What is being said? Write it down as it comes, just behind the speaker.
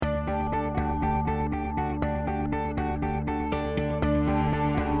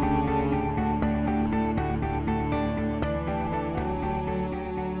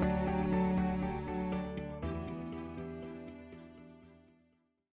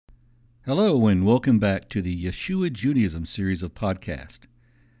Hello and welcome back to the Yeshua Judaism series of podcasts.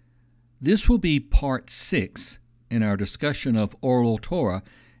 This will be part 6 in our discussion of Oral Torah,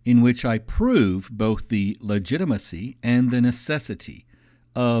 in which I prove both the legitimacy and the necessity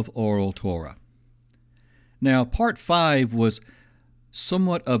of Oral Torah. Now, part 5 was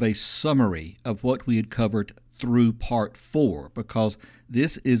somewhat of a summary of what we had covered through part 4, because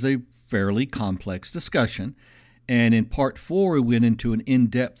this is a fairly complex discussion, and in part 4 we went into an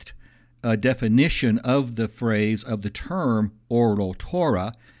in-depth definition of the phrase, of the term Oral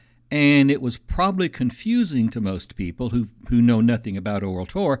Torah, and it was probably confusing to most people who know nothing about Oral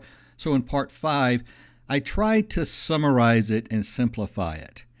Torah. So in part 5, I tried to summarize it and simplify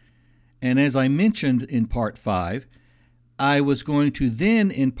it. And as I mentioned in part 5, I was going to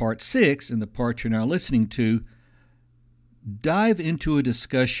then, in part 6, in the part you're now listening to, dive into a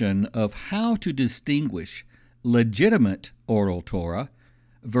discussion of how to distinguish legitimate Oral Torah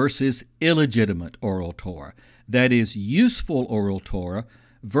versus illegitimate Oral Torah. That is, useful Oral Torah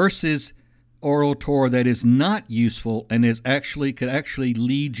versus Oral Torah that is not useful and could actually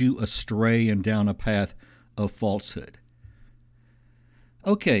lead you astray and down a path of falsehood.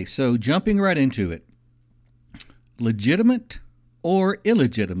 Okay, so jumping right into it. Legitimate or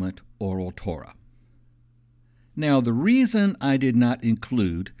illegitimate Oral Torah. Now, the reason I did not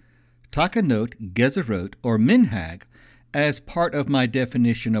include Takanot, Gezerot, or Minhag as part of my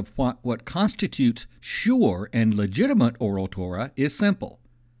definition of what constitutes sure and legitimate Oral Torah is simple,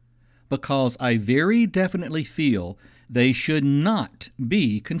 because I very definitely feel they should not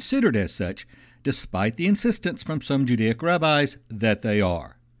be considered as such, despite the insistence from some Judaic rabbis that they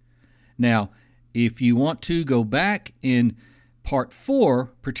are. Now, if you want to go back in part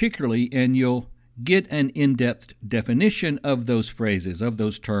 4 particularly, and you'll get an in-depth definition of those phrases, of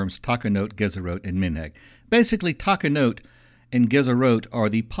those terms, Takanot, Gezerot, and Minhag. Basically, Takanot and Gezerot are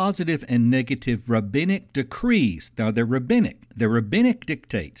the positive and negative rabbinic decrees. Now, they're rabbinic. They're rabbinic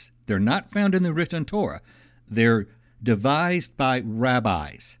dictates. They're not found in the written Torah. They're devised by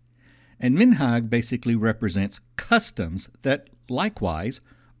rabbis. And Minhag basically represents customs that, likewise,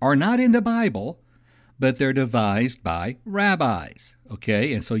 are not in the Bible, but they're devised by rabbis.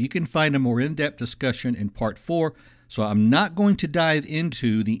 Okay, and so you can find a more in-depth discussion in part 4. So I'm not going to dive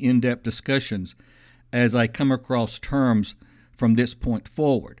into the in-depth discussions as I come across terms from this point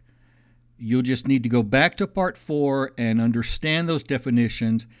forward. You'll just need to go back to part 4 and understand those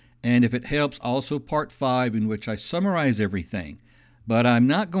definitions, and if it helps, also part 5, in which I summarize everything. But I'm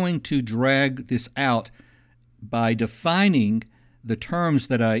not going to drag this out by defining the terms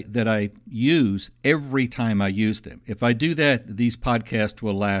that I use every time I use them. If I do that, these podcasts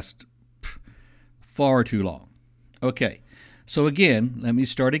will last far too long. Okay, so again, let me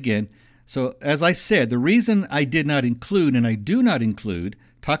start again. So as I said, the reason I did not include, and I do not include,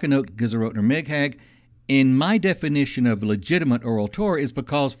 Takanot, Gezerot, or Minhag in my definition of legitimate Oral Torah is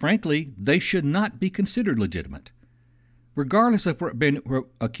because, frankly, they should not be considered legitimate. Regardless of what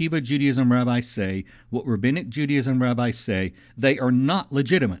Akiva Judaism rabbis say, what Rabbinic Judaism rabbis say, they are not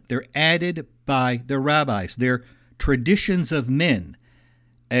legitimate. They're added by the rabbis. They're traditions of men,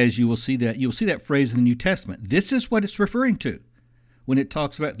 as you'll see that phrase in the New Testament. This is what it's referring to when it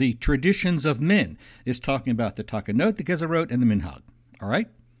talks about the traditions of men. It's talking about the Takanot, the Gezerot, and the Minhag. All right?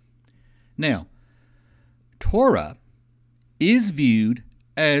 Now, Torah is viewed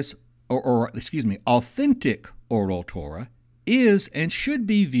as, authentic Oral Torah is and should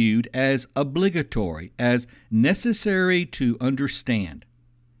be viewed as obligatory, as necessary to understand.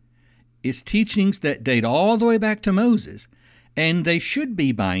 It's teachings that date all the way back to Moses, and they should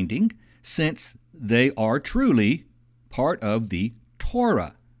be binding since they are truly part of the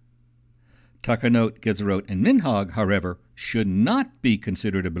Torah. Takanot, Gezerot, and Minhag, however, should not be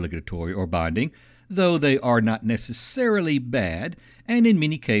considered obligatory or binding, though they are not necessarily bad, and in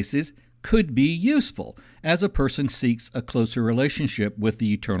many cases could be useful as a person seeks a closer relationship with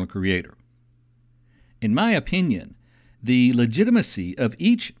the eternal Creator. In my opinion, the legitimacy of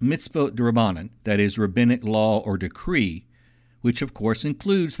each mitzvot d'Rabbanan, that is, rabbinic law or decree, which of course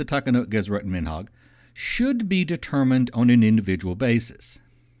includes the Takanot, Gezerot, and Minhag, should be determined on an individual basis.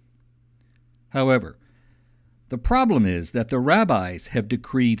 However, the problem is that the rabbis have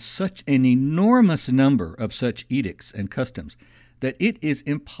decreed such an enormous number of such edicts and customs that it is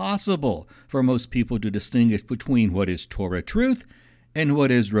impossible for most people to distinguish between what is Torah truth and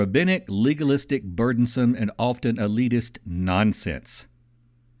what is rabbinic, legalistic, burdensome, and often elitist nonsense.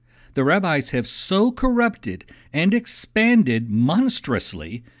 The rabbis have so corrupted and expanded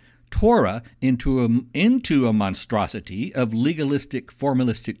monstrously Torah into a monstrosity of legalistic,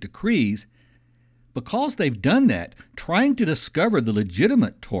 formalistic decrees because they've done that, trying to discover the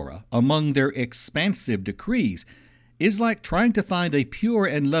legitimate Torah among their expansive decrees is like trying to find a pure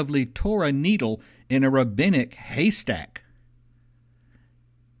and lovely Torah needle in a rabbinic haystack.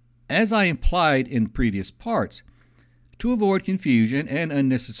 As I implied in previous parts, to avoid confusion and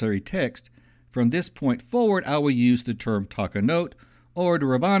unnecessary text, from this point forward I will use the term takanot or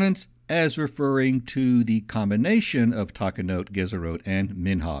Rabbanans as referring to the combination of takanot, gezerot, and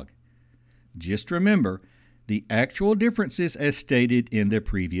minhag. Just remember the actual differences as stated in the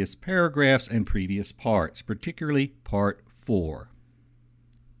previous paragraphs and previous parts, particularly part 4.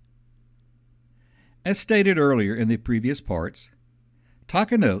 As stated earlier in the previous parts,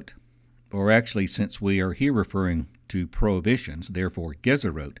 takanot, or actually since we are here referring to prohibitions, therefore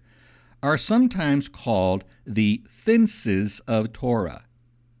gezerot, are sometimes called the fences of Torah,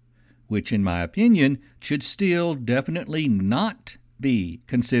 which in my opinion should still definitely not be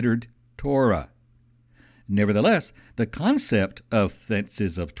considered Torah. Nevertheless, the concept of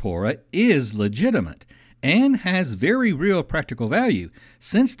fences of Torah is legitimate and has very real practical value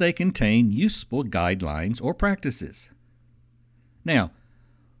since they contain useful guidelines or practices. Now,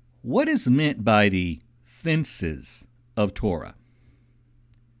 what is meant by the fences of Torah?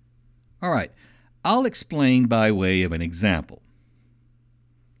 All right, I'll explain by way of an example.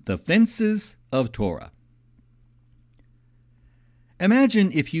 The fences of Torah.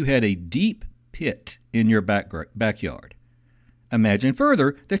 Imagine if you had a deep pit in your backyard. Imagine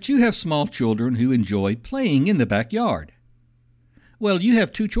further that you have small children who enjoy playing in the backyard. Well, you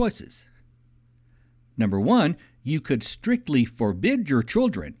have two choices. Number one, you could strictly forbid your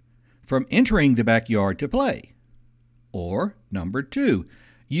children from entering the backyard to play. Or, number two,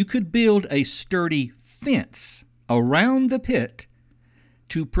 you could build a sturdy fence around the pit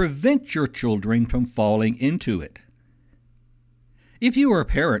to prevent your children from falling into it. If you are a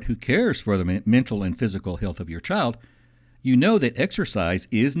parent who cares for the mental and physical health of your child, you know that exercise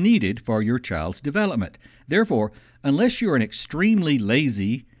is needed for your child's development. Therefore, unless you're an extremely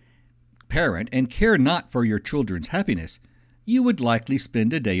lazy parent and care not for your children's happiness, you would likely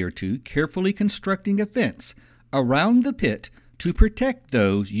spend a day or two carefully constructing a fence around the pit to protect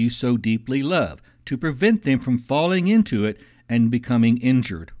those you so deeply love, to prevent them from falling into it and becoming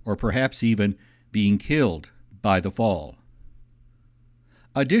injured, or perhaps even being killed by the fall.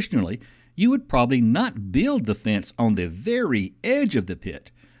 Additionally, you would probably not build the fence on the very edge of the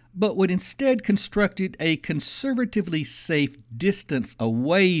pit, but would instead construct it a conservatively safe distance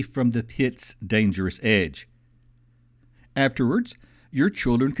away from the pit's dangerous edge. Afterwards, your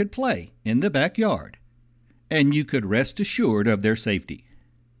children could play in the backyard, and you could rest assured of their safety.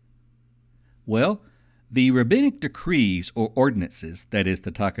 Well, the rabbinic decrees or ordinances, that is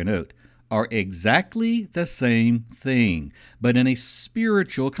the takanot, are exactly the same thing, but in a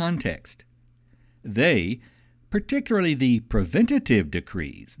spiritual context. They, particularly the preventative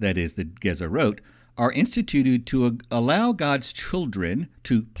decrees, that is the gezerot, are instituted to allow God's children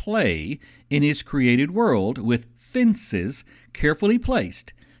to play in His created world with fences carefully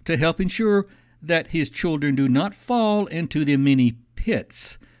placed to help ensure that His children do not fall into the many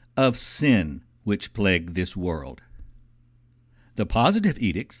pits of sin which plague this world. The positive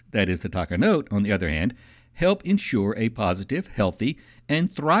edicts, that is the takanot, on the other hand, help ensure a positive, healthy,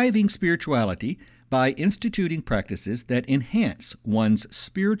 and thriving spirituality by instituting practices that enhance one's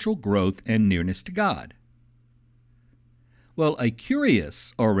spiritual growth and nearness to God. Well, a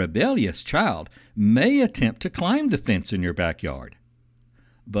curious or rebellious child may attempt to climb the fence in your backyard,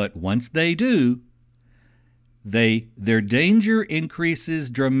 but once they do, their danger increases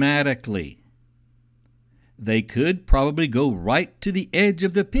dramatically. They could probably go right to the edge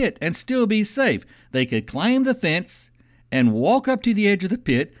of the pit and still be safe. They could climb the fence and walk up to the edge of the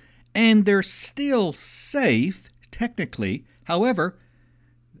pit, and they're still safe, technically. However,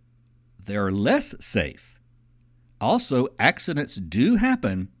 they're less safe. Also, accidents do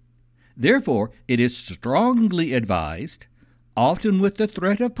happen. Therefore, it is strongly advised, often with the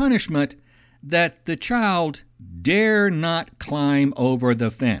threat of punishment, that the child dare not climb over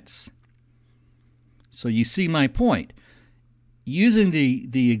the fence. So you see my point. Using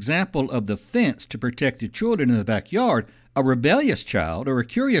the example of the fence to protect the children in the backyard, a rebellious child or a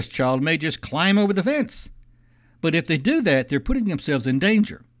curious child may just climb over the fence. But if they do that, they're putting themselves in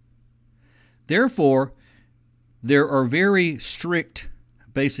danger. Therefore, there are very strict,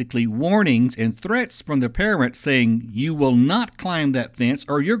 basically, warnings and threats from the parent saying, you will not climb that fence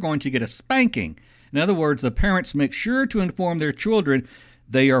or you're going to get a spanking. In other words, the parents make sure to inform their children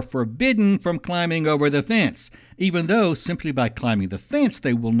they are forbidden from climbing over the fence, even though simply by climbing the fence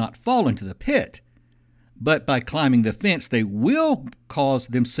they will not fall into the pit. but by climbing the fence, they will cause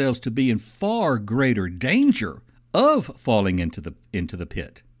themselves to be in far greater danger of falling into the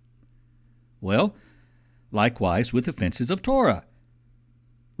pit. Well, likewise with the fences of Torah.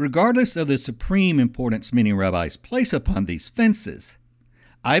 Regardless of the supreme importance many rabbis place upon these fences,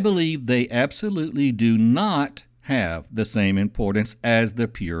 I believe they absolutely do not have the same importance as the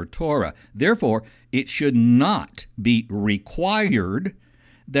pure Torah. Therefore, it should not be required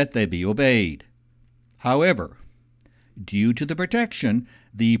that they be obeyed. However, due to the protection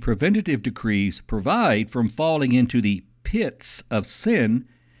the preventative decrees provide from falling into the pits of sin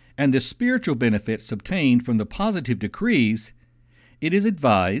and the spiritual benefits obtained from the positive decrees, it is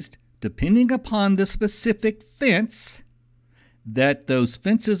advised, depending upon the specific fence, that those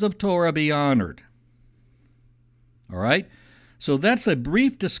fences of Torah be honored. All right? So that's a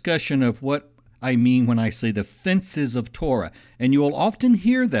brief discussion of what I mean when I say the fences of Torah. And you will often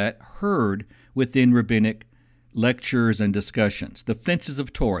hear that heard within rabbinic lectures and discussions. The fences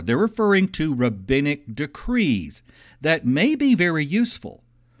of Torah. They're referring to rabbinic decrees that may be very useful.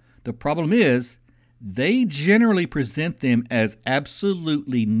 The problem is, they generally present them as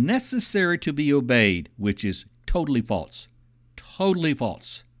absolutely necessary to be obeyed, which is totally false. Totally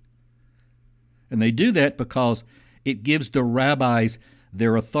false. And they do that because it gives the rabbis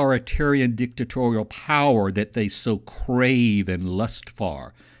their authoritarian dictatorial power that they so crave and lust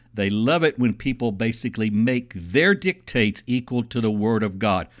for. They love it when people basically make their dictates equal to the Word of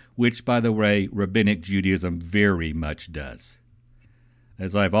God, which, by the way, Rabbinic Judaism very much does.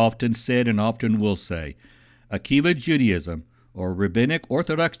 As I've often said and often will say, Akiva Judaism, or Rabbinic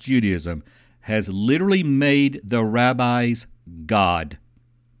Orthodox Judaism, has literally made the rabbis God.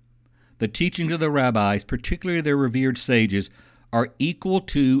 The teachings of the rabbis, particularly their revered sages, are equal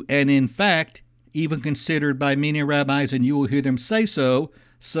to, and in fact, even considered by many rabbis, and you will hear them say so,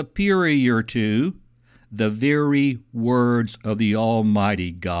 superior to the very words of the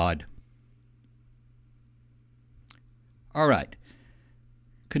Almighty God. All right.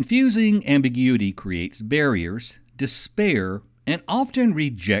 Confusing ambiguity creates barriers, despair, and often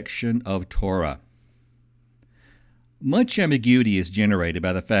rejection of Torah. Much ambiguity is generated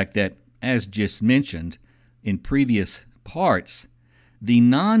by the fact that, as just mentioned in previous parts, the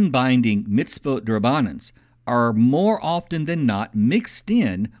non-binding mitzvot d'Rabbanans are more often than not mixed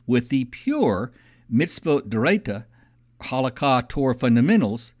in with the pure mitzvot d'Oraita, halakha Torah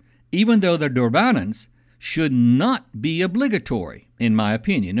fundamentals, even though the d'Rabbanans should not be obligatory, in my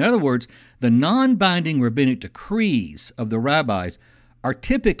opinion. In other words, the non-binding rabbinic decrees of the rabbis are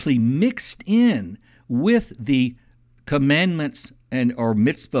typically mixed in with the commandments or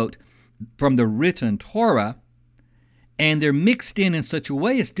mitzvot from the written Torah, and they're mixed in such a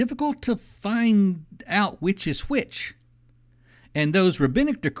way it's difficult to find out which is which. And those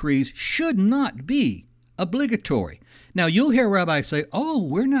rabbinic decrees should not be obligatory. Now, you'll hear rabbis say,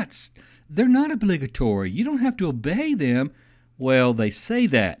 they're not obligatory. You don't have to obey them. Well, they say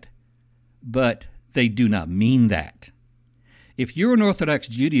that, but they do not mean that. If you're in Orthodox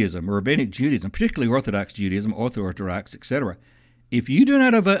Judaism or Rabbinic Judaism, particularly Orthodox Judaism, Orthodox, etc., if you do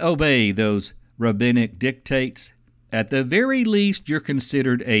not obey those rabbinic dictates, at the very least, you're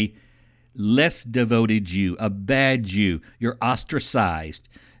considered a less devoted Jew, a bad Jew. You're ostracized.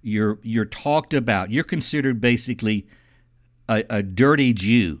 You're talked about. You're considered basically a dirty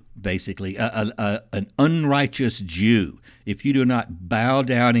Jew, basically, an unrighteous Jew, if you do not bow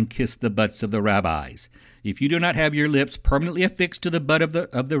down and kiss the butts of the rabbis. If you do not have your lips permanently affixed to the butt of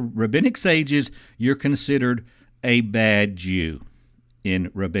the rabbinic sages, you're considered a bad Jew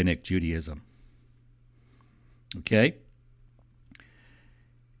in Rabbinic Judaism. Okay?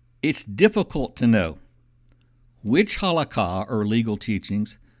 It's difficult to know which halakha or legal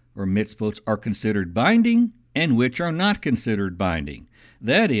teachings or mitzvot are considered binding and which are not considered binding.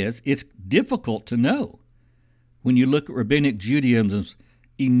 That is, it's difficult to know. When you look at Rabbinic Judaism's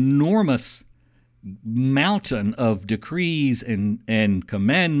enormous mountain of decrees and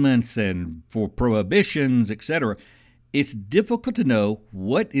commandments and for prohibitions, etc., it's difficult to know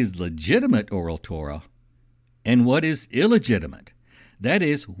what is legitimate oral Torah and what is illegitimate. That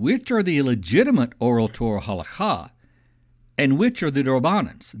is, which are the illegitimate oral Torah halakha and which are the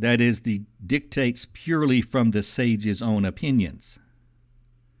d'Rabbanans, that is, the dictates purely from the sage's own opinions.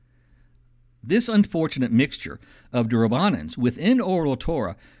 This unfortunate mixture of d'Rabbanans within oral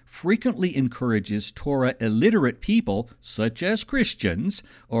Torah frequently encourages Torah illiterate people, such as Christians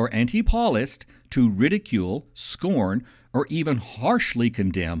or anti-Paulists, to ridicule, scorn, or even harshly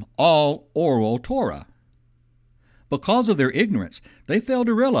condemn all oral Torah. Because of their ignorance, they fail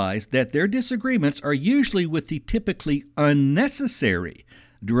to realize that their disagreements are usually with the typically unnecessary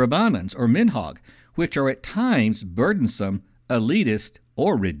d'Rabbanans or minhag, which are at times burdensome, elitist,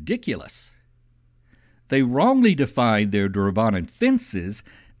 or ridiculous. They wrongly define their Durabbanan fences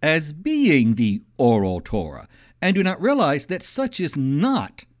as being the oral Torah, and do not realize that such is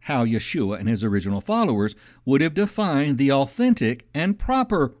not how Yeshua and his original followers would have defined the authentic and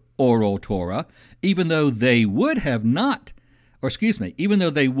proper oral Torah, even though they would not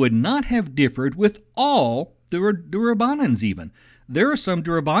have differed with all the Durabbanans even. There are some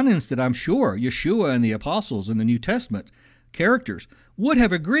Durabbanans that I'm sure Yeshua and the apostles in the New Testament characters would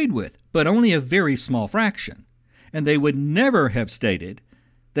have agreed with, but only a very small fraction. And they would never have stated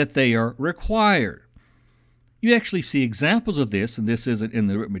that they are required. You actually see examples of this, and this isn't in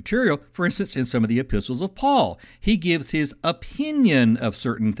the material, for instance, in some of the epistles of Paul. He gives his opinion of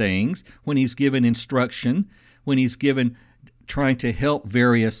certain things when he's given instruction, when he's given trying to help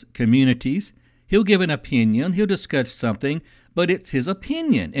various communities. He'll give an opinion, he'll discuss something, but it's his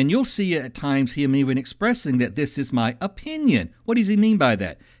opinion. And you'll see at times him even expressing that this is my opinion. What does he mean by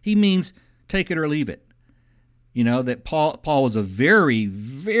that? He means take it or leave it. You know, that Paul was a very,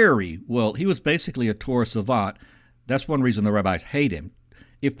 very, he was basically a Torah savant. That's one reason the rabbis hate him.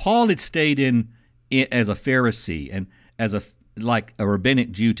 If Paul had stayed in as a Pharisee and as like a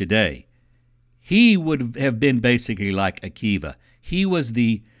rabbinic Jew today, he would have been basically like Akiva. He was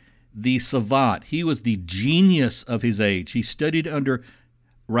the savant. He was the genius of his age. He studied under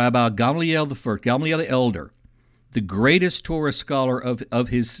Rabbi Gamliel Gamliel the Elder, the greatest Torah scholar of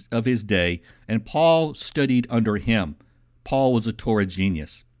his day, and Paul studied under him. Paul was a Torah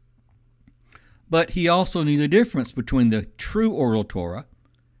genius. But he also knew the difference between the true oral Torah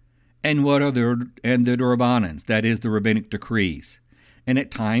and the Durabbanans, that is, the rabbinic decrees. And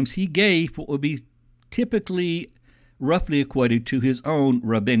at times he gave what would be typically roughly equated to his own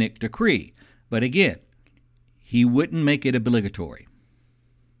rabbinic decree. But again, he wouldn't make it obligatory.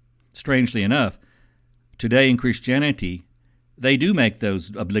 Strangely enough, today in Christianity, they do make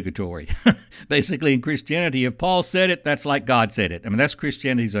those obligatory. Basically, in Christianity, if Paul said it, that's like God said it. I mean, that's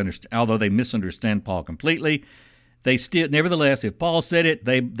Christianity's although they misunderstand Paul completely, they still, nevertheless, if Paul said it,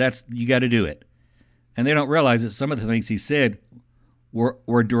 you got to do it. And they don't realize that some of the things he said were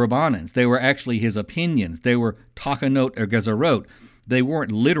Durabbanans. They were actually his opinions. They were Takanot or Gezerot. They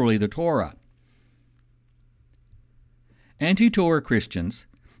weren't literally the Torah. Anti-Torah Christians,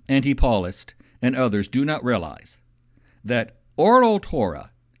 anti-Paulist, and others do not realize that oral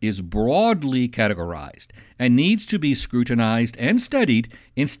Torah is broadly categorized and needs to be scrutinized and studied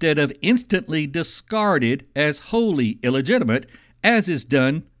instead of instantly discarded as wholly illegitimate, as is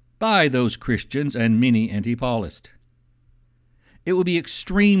done by those Christians and many anti-Paulists. It would be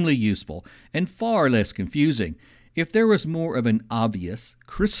extremely useful and far less confusing if there was more of an obvious,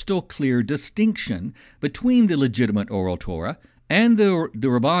 crystal clear distinction between the legitimate oral Torah and the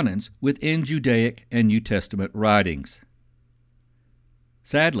Durabbanans within Judaic and New Testament writings.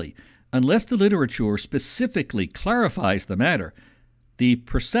 Sadly, unless the literature specifically clarifies the matter, the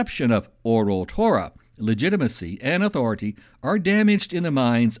perception of oral Torah, legitimacy, and authority are damaged in the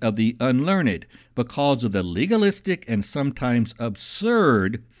minds of the unlearned because of the legalistic and sometimes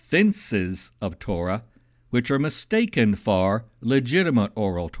absurd fences of Torah, which are mistaken for legitimate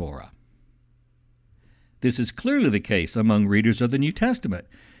oral Torah. This is clearly the case among readers of the New Testament,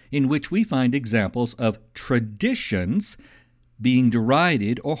 in which we find examples of traditions being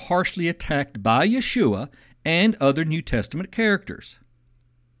derided or harshly attacked by Yeshua and other New Testament characters.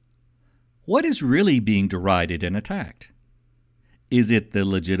 What is really being derided and attacked? Is it the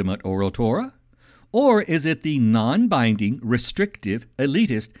legitimate oral Torah? Or is it the non-binding, restrictive,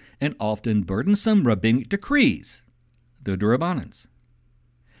 elitist, and often burdensome rabbinic decrees, the Durabbanans?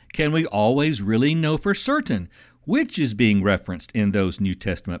 Can we always really know for certain which is being referenced in those New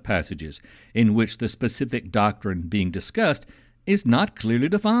Testament passages in which the specific doctrine being discussed is not clearly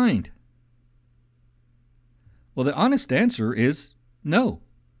defined? Well, the honest answer is no.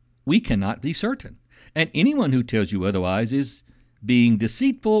 We cannot be certain, and anyone who tells you otherwise is being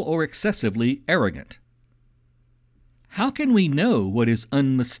deceitful or excessively arrogant. How can we know what is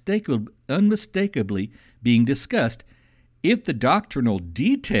unmistakably being discussed if the doctrinal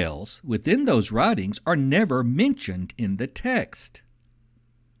details within those writings are never mentioned in the text?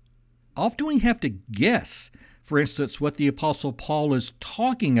 Often we have to guess, for instance, what the Apostle Paul is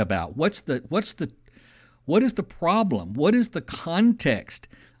talking about. What is the problem? What is the context?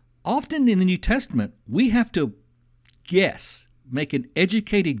 Often in the New Testament, we have to guess, make an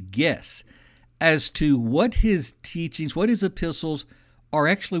educated guess as to what his teachings, what his epistles are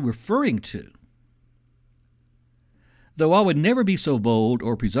actually referring to. Though I would never be so bold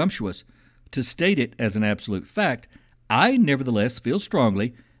or presumptuous to state it as an absolute fact, I nevertheless feel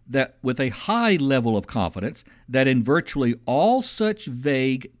strongly that with a high level of confidence that in virtually all such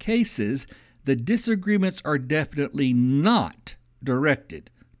vague cases, the disagreements are definitely not directed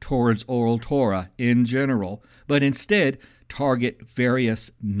towards oral Torah in general, but instead target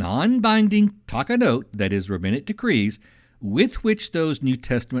various non-binding takanot, that is, rabbinic decrees, with which those New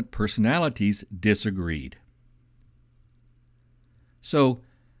Testament personalities disagreed. So,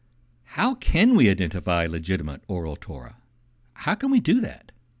 how can we identify legitimate oral Torah? How can we do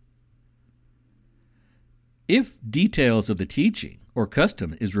that? If details of the teaching or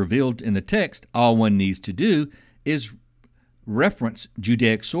custom is revealed in the text, all one needs to do is reference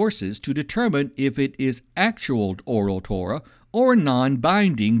Judaic sources to determine if it is actual oral Torah or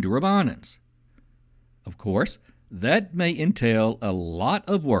non-binding D'Rabbanans. Of course, that may entail a lot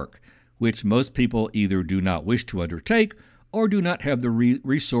of work, which most people either do not wish to undertake or do not have the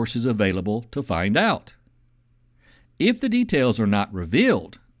resources available to find out. If the details are not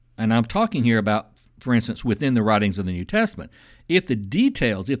revealed, and I'm talking here about, for instance, within the writings of the New Testament, if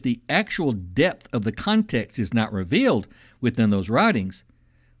the actual depth of the context is not revealed within those writings,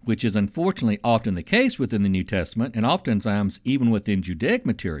 which is unfortunately often the case within the New Testament, and oftentimes even within Judaic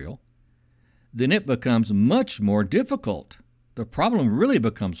material, then it becomes much more difficult. The problem really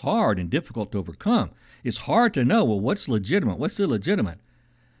becomes hard and difficult to overcome. It's hard to know, well, what's legitimate, what's illegitimate.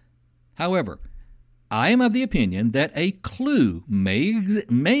 However, I am of the opinion that a clue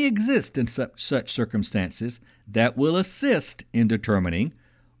may exist in such circumstances that will assist in determining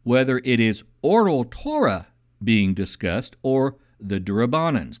whether it is oral Torah being discussed or the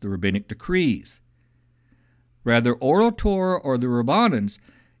D'Rabbanans, the rabbinic decrees. Rather, oral Torah or the Rabbanans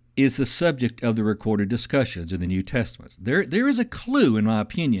is the subject of the recorded discussions in the New Testament. There is a clue, in my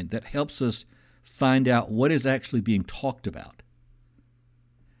opinion, that helps us find out what is actually being talked about.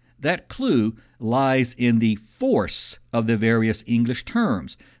 That clue lies in the force of the various English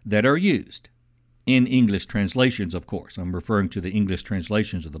terms that are used. In English translations, of course. I'm referring to the English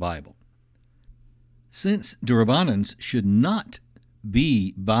translations of the Bible. Since D'Rabbanans should not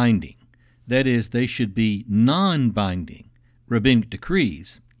be binding, that is, they should be non-binding, rabbinic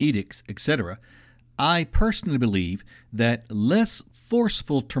decrees, edicts, etc., I personally believe that less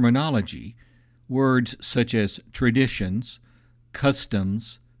forceful terminology, words such as traditions,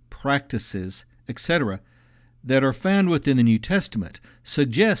 customs, practices, etc., that are found within the New Testament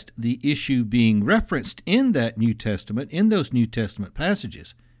suggest the issue being referenced in that New Testament, in those New Testament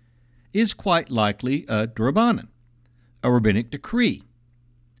passages, is quite likely a D'Rabbanan, a rabbinic decree.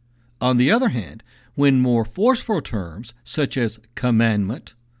 On the other hand, when more forceful terms such as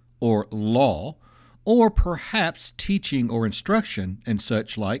commandment or law, or perhaps teaching or instruction and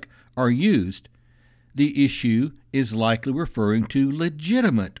such like are used, the issue is likely referring to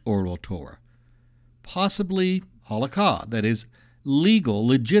legitimate oral Torah, possibly halakha, that is,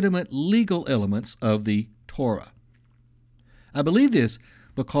 legitimate legal elements of the Torah. I believe this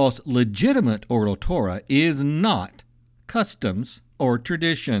because legitimate oral Torah is not customs or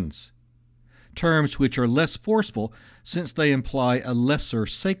traditions, terms which are less forceful since they imply a lesser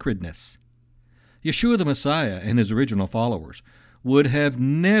sacredness. Yeshua the Messiah and his original followers would have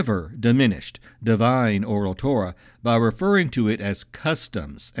never diminished divine oral Torah by referring to it as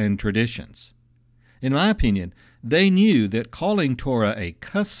customs and traditions. In my opinion, they knew that calling Torah a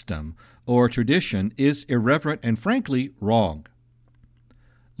custom or tradition is irreverent and frankly wrong.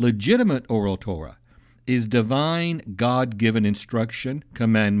 Legitimate oral Torah is divine, God-given instruction,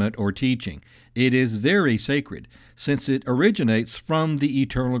 commandment, or teaching. It is very sacred, since it originates from the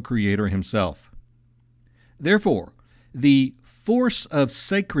eternal Creator himself. Therefore, the force of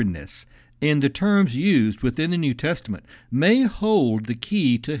sacredness in the terms used within the New Testament may hold the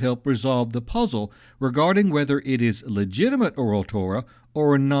key to help resolve the puzzle regarding whether it is legitimate oral Torah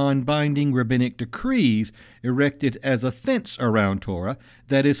or non-binding rabbinic decrees erected as a fence around Torah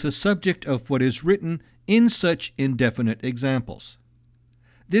that is the subject of what is written in such indefinite examples.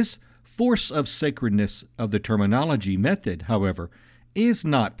 This force of sacredness of the terminology method, however, is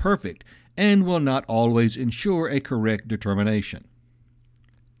not perfect and will not always ensure a correct determination.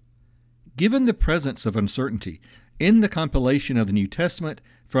 Given the presence of uncertainty in the compilation of the New Testament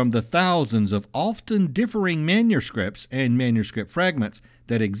from the thousands of often differing manuscripts and manuscript fragments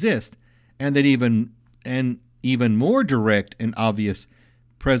that exist, and that even more direct and obvious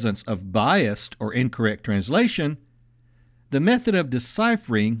presence of biased or incorrect translation, the method of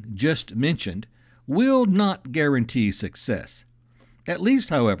deciphering just mentioned will not guarantee success. At least,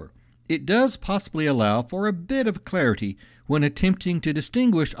 however, it does possibly allow for a bit of clarity when attempting to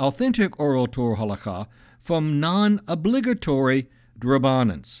distinguish authentic oral Torah halakha from non-obligatory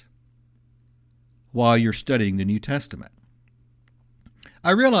D'Rabbanans while you're studying the New Testament.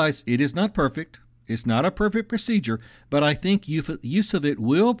 I realize it is not perfect. It's not a perfect procedure, but I think use of it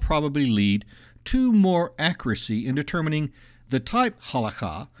will probably lead to more accuracy in determining the type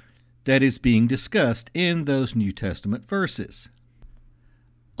halakha that is being discussed in those New Testament verses.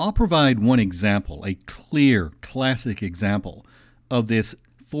 I'll provide one example, a clear, classic example of this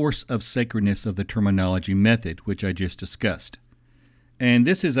force of sacredness of the terminology method, which I just discussed. And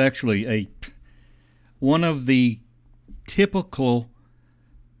this is actually one of the typical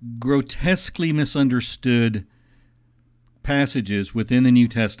grotesquely misunderstood passages within the New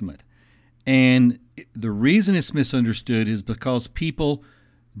Testament. And the reason it's misunderstood is because people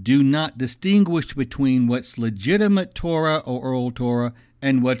do not distinguish between what's legitimate Torah or oral Torah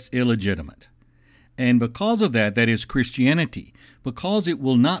and what's illegitimate. And because of that is Christianity. Because it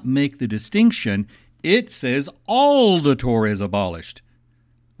will not make the distinction, it says all the Torah is abolished,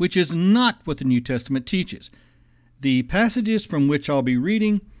 which is not what the New Testament teaches. The passages from which I'll be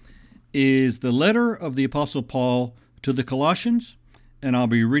reading is the letter of the Apostle Paul to the Colossians, and I'll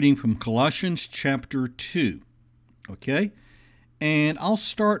be reading from Colossians chapter 2. Okay? And I'll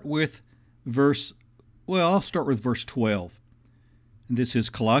start with verse 12. This is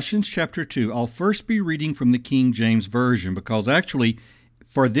Colossians chapter 2. I'll first be reading from the King James Version because actually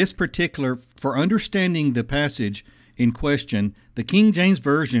for understanding the passage in question, the King James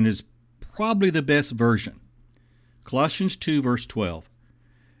Version is probably the best version. Colossians 2 verse 12.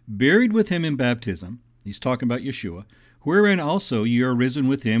 Buried with him in baptism, he's talking about Yeshua, wherein also ye are risen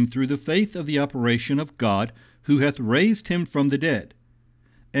with him through the faith of the operation of God, who hath raised him from the dead.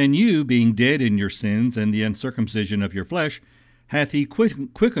 And you, being dead in your sins and the uncircumcision of your flesh, hath he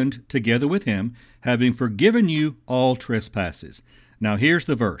quickened together with him, having forgiven you all trespasses. Now here's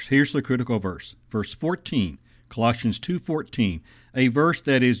the verse. Here's the critical verse. Verse 14, Colossians 2:14, a verse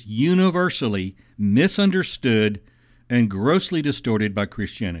that is universally misunderstood and grossly distorted by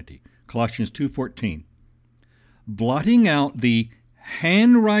Christianity. Colossians 2:14. Blotting out the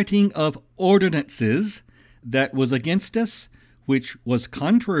handwriting of ordinances that was against us, which was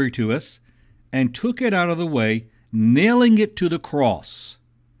contrary to us, and took it out of the way, nailing it to the cross.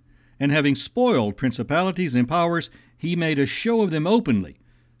 And having spoiled principalities and powers, he made a show of them openly,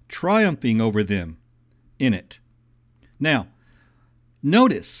 triumphing over them in it. Now,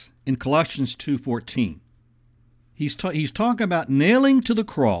 notice in Colossians 2:14, he's talking about nailing to the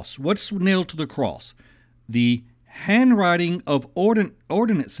cross. What's nailed to the cross? The handwriting of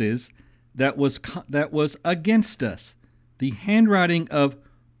ordinances that was against us. The handwriting of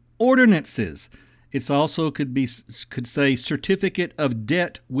ordinances. It's also could say certificate of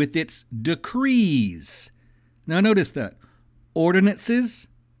debt with its decrees. Now notice that. Ordinances,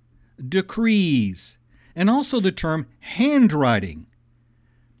 decrees, and also the term handwriting.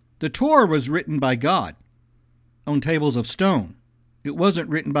 The Torah was written by God on tables of stone. It wasn't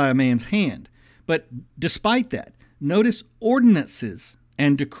written by a man's hand. But despite that, notice ordinances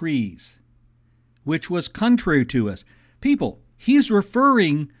and decrees, which was contrary to us. People, he's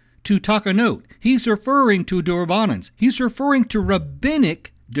referring to takanot. He's referring to Durbanans. He's referring to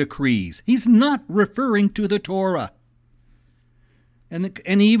rabbinic decrees. He's not referring to the Torah. And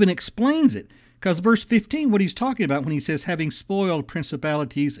he even explains it. Because verse 15, what he's talking about when he says, having spoiled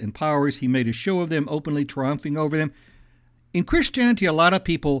principalities and powers, he made a show of them, openly triumphing over them. In Christianity, a lot of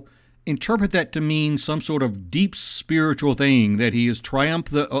people interpret that to mean some sort of deep spiritual thing, that he has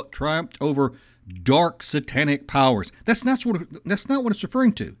triumphed over dark satanic powers. That's not what it's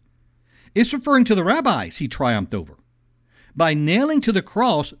referring to. It's referring to the rabbis he triumphed over by nailing to the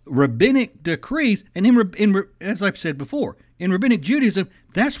cross rabbinic decrees. And as I've said before, in rabbinic Judaism,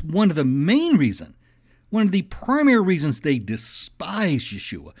 that's one of the main reasons, one of the primary reasons they despise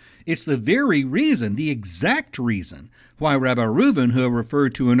Yeshua. It's the very reason, the exact reason, why Rabbi Reuven, who I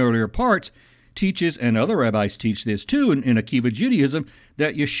referred to in earlier parts, teaches, and other rabbis teach this too in Akiva Judaism,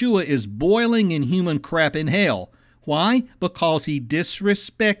 that Yeshua is boiling in human crap in hell. Why? Because he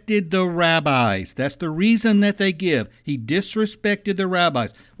disrespected the rabbis. That's the reason that they give. He disrespected the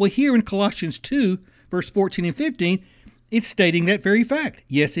rabbis. Well, here in Colossians 2, verse 14 and 15, it's stating that very fact.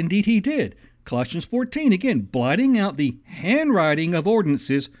 Yes, indeed, he did. Colossians 14, again, blotting out the handwriting of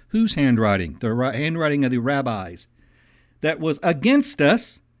ordinances. Whose handwriting? The handwriting of the rabbis. That was against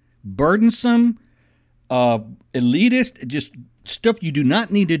us, burdensome, elitist, just stuff you do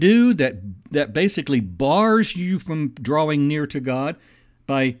not need to do, that basically bars you from drawing near to God,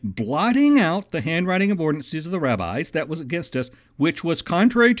 by blotting out the handwriting of ordinances of the rabbis that was against us, which was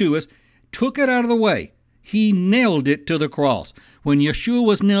contrary to us, took it out of the way. He nailed it to the cross. When Yeshua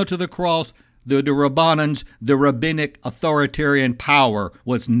was nailed to the cross, the Rabbanans, the rabbinic authoritarian power,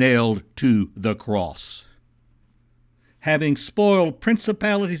 was nailed to the cross. having spoiled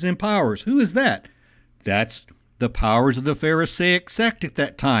principalities and powers. Who is that? That's the powers of the Pharisaic sect at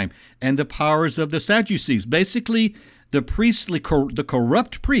that time and the powers of the Sadducees. Basically, the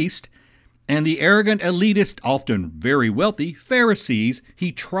corrupt priest and the arrogant, elitist, often very wealthy Pharisees.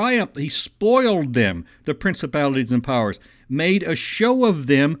 He spoiled them, the principalities and powers, made a show of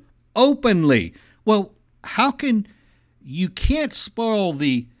them openly. Well, you can't spoil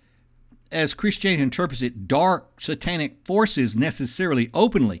the, as Christianity interprets it, dark satanic forces necessarily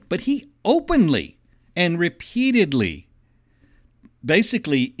openly, but he openly and repeatedly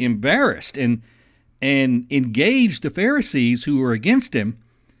basically embarrassed and engaged the Pharisees who were against him,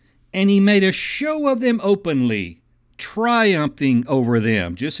 and he made a show of them openly, triumphing over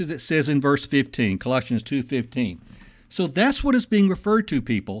them, just as it says in verse 15, Colossians 2:15. So that's what is being referred to,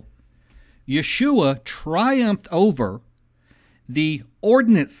 people. Yeshua triumphed over the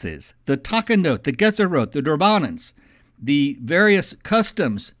ordinances, the takanot, the gezerot, the drabbanans, the various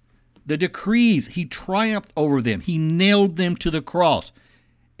customs, the decrees. He triumphed over them. He nailed them to the cross.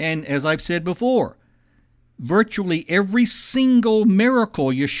 And as I've said before, virtually every single miracle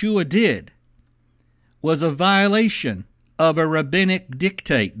Yeshua did was a violation of a rabbinic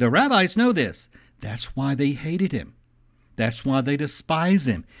dictate. The rabbis know this. That's why they hated him. That's why they despise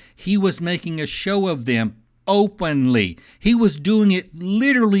him. He was making a show of them openly. He was doing it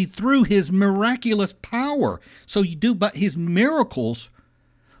literally through his miraculous power. But his miracles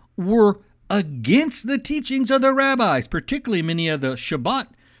were against the teachings of the rabbis, particularly many of the Shabbat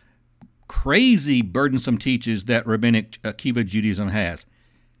crazy, burdensome teachings that rabbinic Akiva Judaism has.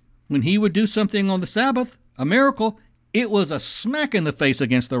 When he would do something on the Sabbath, a miracle, it was a smack in the face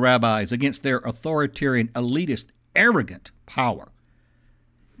against the rabbis, against their authoritarian, elitist, arrogant power.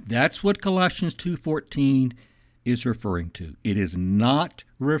 That's what Colossians 2:14 is referring to. It is not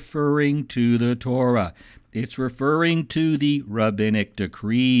referring to the Torah. It's referring to the rabbinic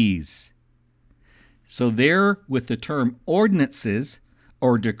decrees. So there, with the term ordinances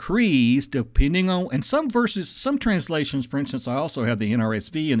or decrees, depending on, and some verses, some translations, for instance, I also have the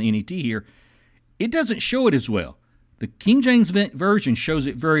NRSV and the NET here, it doesn't show it as well. The King James Version shows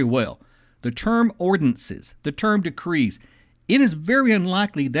it very well. The term ordinances, the term decrees, it is very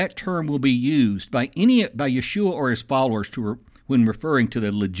unlikely that term will be used by Yeshua or his followers when referring to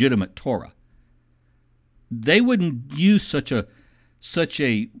the legitimate Torah. They wouldn't use such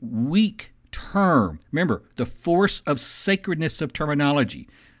a weak term. Remember, the force of sacredness of terminology.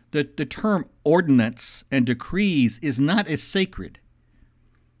 The term ordinance and decrees is not as sacred.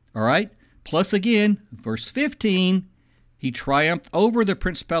 All right? Plus, again, verse 15, he triumphed over the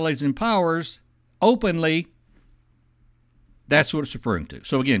principalities and powers openly. That's what it's referring to.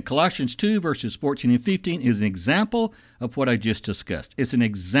 So again, Colossians 2, verses 14 and 15 is an example of what I just discussed. It's an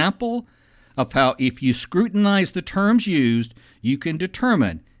example of how, if you scrutinize the terms used, you can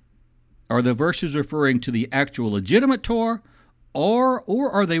determine, are the verses referring to the actual legitimate Torah,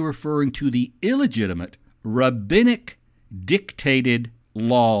 or are they referring to the illegitimate, rabbinic dictated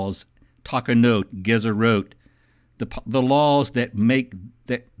laws, takanot, gezerot, the laws that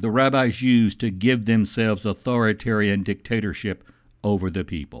the rabbis use to give themselves authoritarian dictatorship over the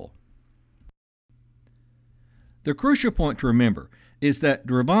people. The crucial point to remember is that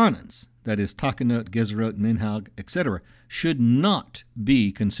drabbanans, that is takanot, gezerot, minhag, etc., should not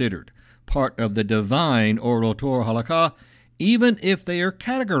be considered part of the divine oral Torah halakha, even if they are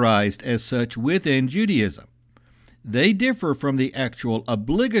categorized as such within Judaism. They differ from the actual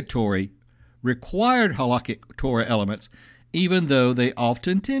obligatory, required halakhic Torah elements, even though they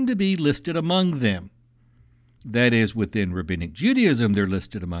often tend to be listed among them. That is, within Rabbinic Judaism, they're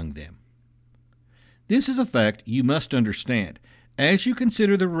listed among them. This is a fact you must understand as you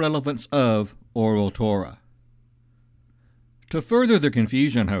consider the relevance of oral Torah. To further the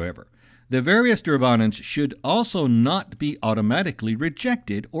confusion, however, the various drabbanans should also not be automatically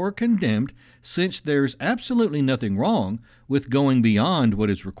rejected or condemned, since there's absolutely nothing wrong with going beyond what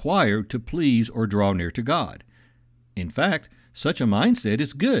is required to please or draw near to God. In fact, such a mindset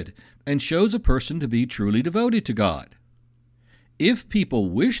is good and shows a person to be truly devoted to God. If people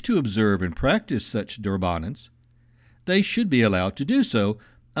wish to observe and practice such drabbanans, they should be allowed to do so,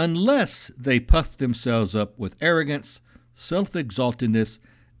 unless they puff themselves up with arrogance, self-exaltedness,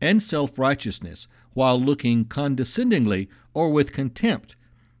 and self-righteousness, while looking condescendingly or with contempt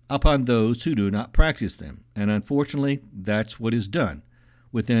upon those who do not practice them. And unfortunately, that's what is done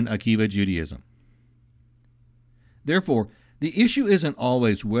within Akiva Judaism. Therefore, the issue isn't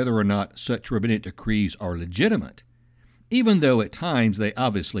always whether or not such rabbinic decrees are legitimate, even though at times they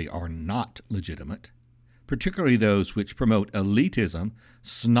obviously are not legitimate, particularly those which promote elitism,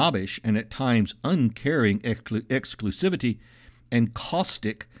 snobbish and at times uncaring exclusivity, and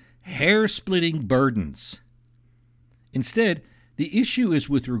caustic, hair-splitting burdens. Instead, the issue is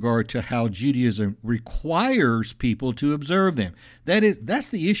with regard to how Judaism requires people to observe them. That's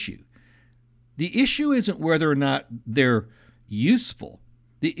the issue. The issue isn't whether or not they're useful.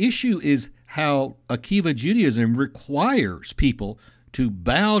 The issue is how Akiva Judaism requires people to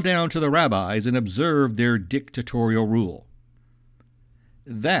bow down to the rabbis and observe their dictatorial rule.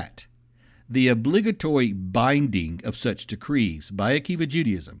 That, the obligatory binding of such decrees by Akiva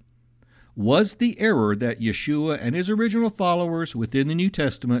Judaism, was the error that Yeshua and his original followers within the New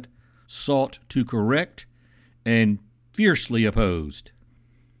Testament sought to correct and fiercely opposed.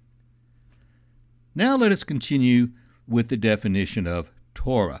 Now let us continue with the definition of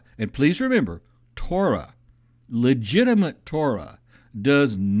Torah. And please remember, Torah, legitimate Torah,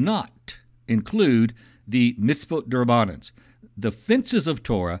 does not include the mitzvot d'Rabbanans. The fences of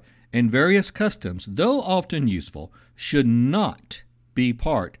Torah and various customs, though often useful, should not be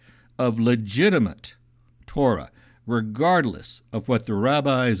part of legitimate Torah, regardless of what the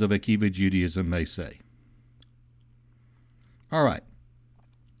rabbis of Akiva Judaism may say. All right.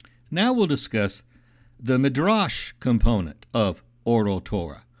 Now we'll discuss the Midrash component of oral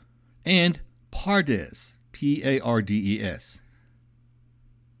Torah and Pardes, P-A-R-D-E-S.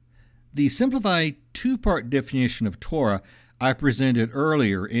 The simplified two-part definition of Torah I presented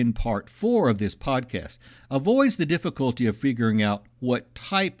earlier in part 4 of this podcast avoids the difficulty of figuring out what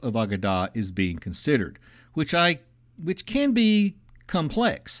type of Agadah is being considered, which can be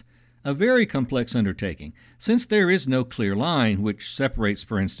complex, a very complex undertaking, since there is no clear line which separates,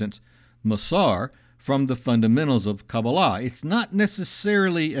 for instance, Musar from the fundamentals of Kabbalah. It's not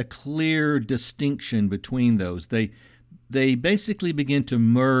necessarily a clear distinction between those. They basically begin to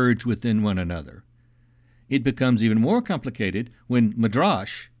merge within one another. It becomes even more complicated when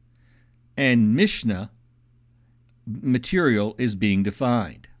Midrash and Mishnah material is being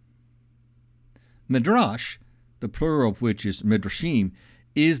defined. Midrash, the plural of which is Midrashim,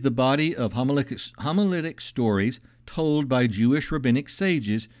 is the body of homiletic stories told by Jewish rabbinic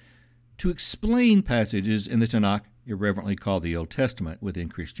sages to explain passages in the Tanakh, irreverently called the Old Testament within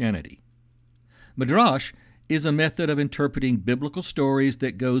Christianity. Midrash is a method of interpreting biblical stories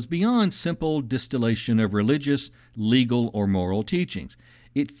that goes beyond simple distillation of religious, legal, or moral teachings.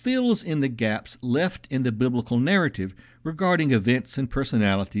 It fills in the gaps left in the biblical narrative regarding events and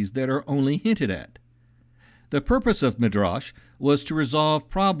personalities that are only hinted at. The purpose of Midrash was to resolve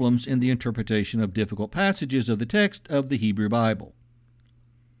problems in the interpretation of difficult passages of the text of the Hebrew Bible.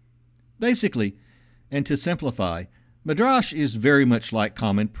 Basically, and to simplify, Midrash is very much like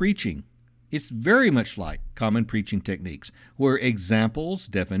common preaching. It's very much like common preaching techniques, where examples,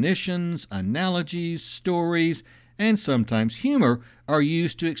 definitions, analogies, stories, and sometimes humor are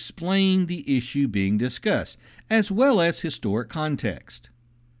used to explain the issue being discussed, as well as historic context.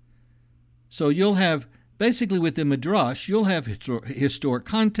 So you'll have, basically within Midrash, you'll have historic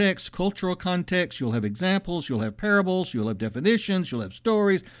context, cultural context, you'll have examples, you'll have parables, you'll have definitions, you'll have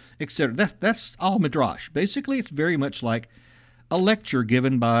stories, etc. That's all Midrash. Basically, it's very much like a lecture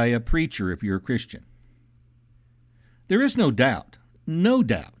given by a preacher if you're a Christian. There is no doubt,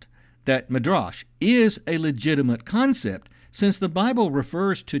 that Midrash is a legitimate concept, since the Bible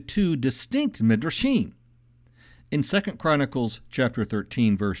refers to two distinct Midrashim. In 2 Chronicles chapter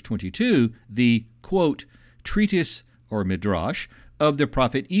 13, verse 22, the, quote, treatise or Midrash of the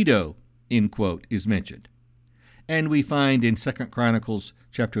prophet Iddo, end quote, is mentioned. And we find in 2 Chronicles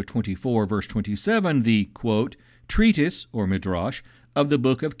chapter 24, verse 27, the, quote, treatise or Midrash of the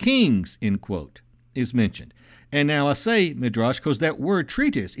book of Kings, end quote, is mentioned. And now I say Midrash because that word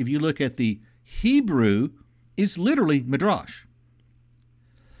treatise, if you look at the Hebrew, is literally Midrash.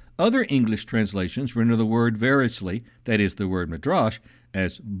 Other English translations render the word variously, that is the word Midrash,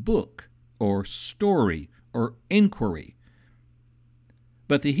 as book or story or inquiry.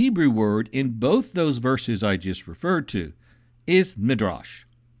 But the Hebrew word in both those verses I just referred to is Midrash.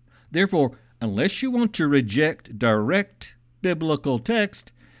 Therefore, unless you want to reject direct biblical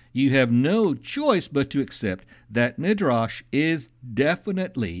text, you have no choice but to accept that Midrash is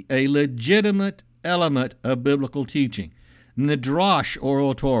definitely a legitimate element of biblical teaching. Midrash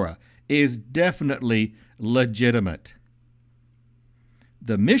oral Torah is definitely legitimate.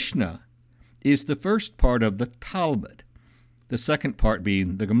 The Mishnah is the first part of the Talmud, the second part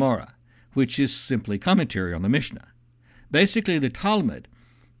being the Gemara, which is simply commentary on the Mishnah. Basically, the Talmud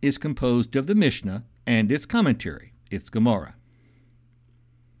is composed of the Mishnah and its commentary, its Gemara.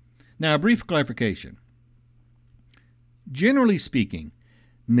 Now, a brief clarification. Generally speaking,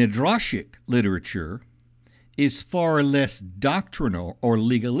 Midrashic literature is far less doctrinal or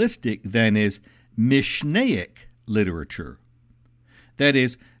legalistic than is Mishnaic literature. That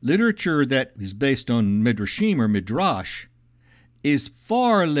is, literature that is based on Midrashim or Midrash is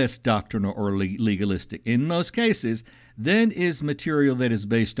far less doctrinal or legalistic in most cases than is material that is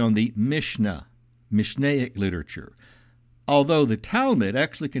based on the Mishnah, Mishnaic literature, although the Talmud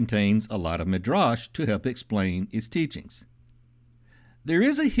actually contains a lot of Midrash to help explain its teachings. There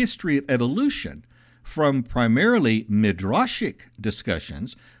is a history of evolution from primarily Midrashic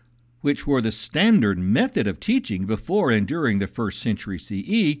discussions, which were the standard method of teaching before and during the 1st century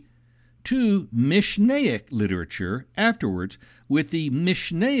CE, to Mishnaic literature afterwards, with the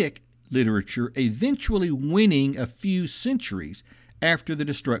Mishnaic literature eventually winning a few centuries after the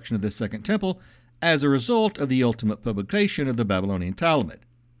destruction of the Second Temple as a result of the ultimate publication of the Babylonian Talmud.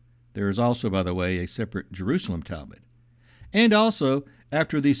 There is also, by the way, a separate Jerusalem Talmud. And also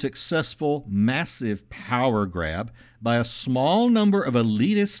after the successful, massive power grab by a small number of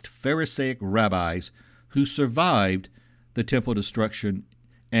elitist Pharisaic rabbis who survived the temple destruction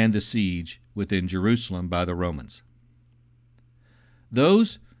and the siege within Jerusalem by the Romans.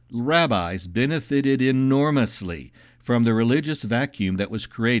 Those rabbis benefited enormously from the religious vacuum that was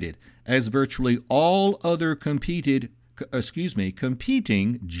created as virtually all other competing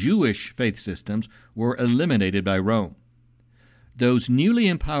Jewish faith systems were eliminated by Rome. Those newly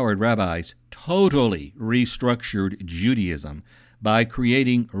empowered rabbis totally restructured Judaism by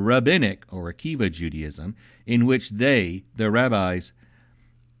creating rabbinic or Akiva Judaism, in which they, the rabbis,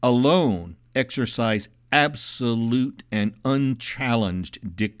 alone exercise absolute and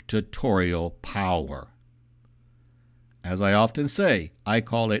unchallenged dictatorial power. As I often say, I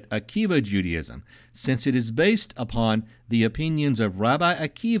call it Akiva Judaism, since it is based upon the opinions of Rabbi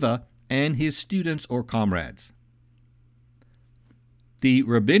Akiva and his students or comrades. The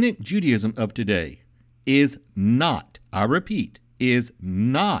rabbinic Judaism of today is not, I repeat, is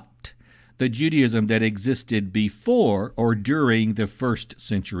not the Judaism that existed before or during the 1st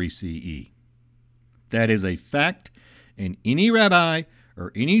century CE. That is a fact, and any rabbi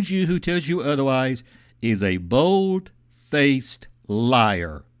or any Jew who tells you otherwise is a bold-faced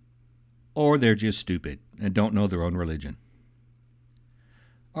liar, or they're just stupid and don't know their own religion.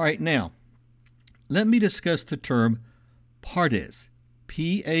 All right, now, let me discuss the term Pardes,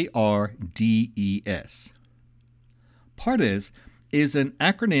 P-A-R-D-E-S. Pardes is an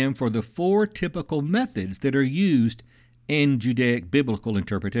acronym for the 4 typical methods that are used in Judaic biblical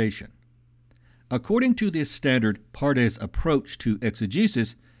interpretation. According to this standard Pardes approach to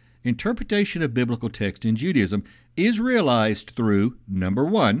exegesis, interpretation of biblical text in Judaism is realized through, number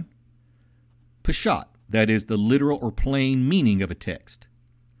 1, Peshat, that is the literal or plain meaning of a text.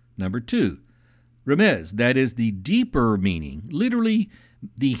 Number 2, Remez, that is the deeper meaning, literally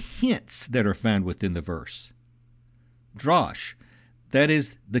the hints that are found within the verse. Drash, that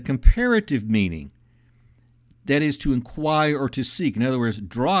is the comparative meaning, that is to inquire or to seek. In other words,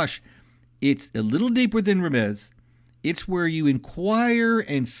 Drash, it's a little deeper than Remez. It's where you inquire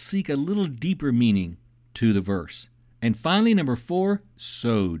and seek a little deeper meaning to the verse. And finally, number 4,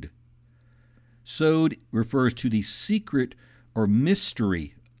 Sod. Sod refers to the secret or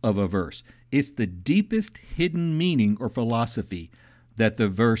mystery of a verse. It's the deepest hidden meaning or philosophy that the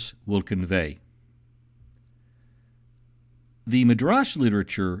verse will convey. The Midrash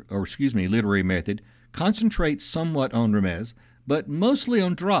literary method concentrates somewhat on Remez, but mostly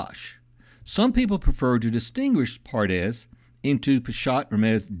on Drash. Some people prefer to distinguish Pardes into Peshat,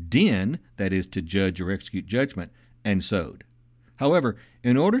 Remez, Din, that is to judge or execute judgment, and Sod. However,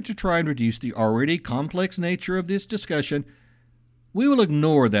 in order to try and reduce the already complex nature of this discussion, we will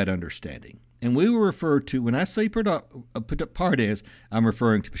ignore that understanding, and we will refer to, when I say Pardes, I'm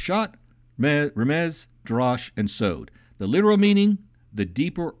referring to Peshat, Remez, Drash, and Sod. The literal meaning, the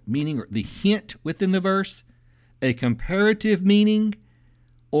deeper meaning, or the hint within the verse, a comparative meaning,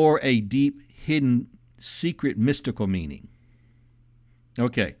 or a deep, hidden, secret, mystical meaning.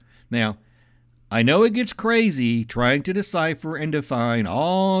 Okay, now, I know it gets crazy trying to decipher and define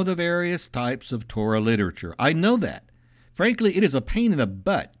all the various types of Torah literature. I know that. Frankly, it is a pain in the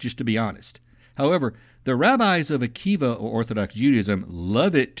butt, just to be honest. However, the rabbis of Akiva or Orthodox Judaism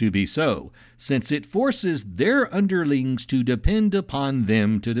love it to be so, since it forces their underlings to depend upon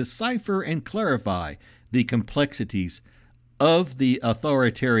them to decipher and clarify the complexities of the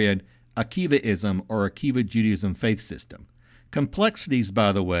authoritarian Akivaism or Akiva Judaism faith system. Complexities,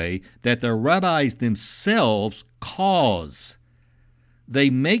 by the way, that the rabbis themselves cause. They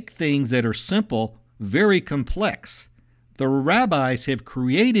make things that are simple very complex. The rabbis have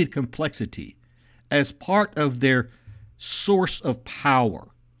created complexity as part of their source of power.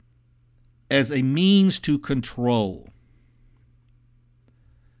 as a means to control.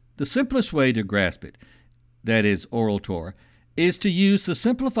 The simplest way to grasp it, that is oral Torah, is to use the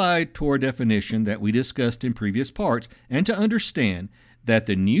simplified Torah definition that we discussed in previous parts and to understand that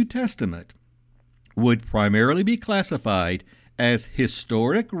the New Testament would primarily be classified as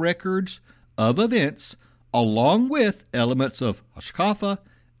historic records of events along with elements of Hashkafa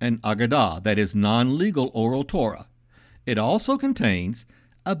and Agadah, that is non-legal oral Torah. It also contains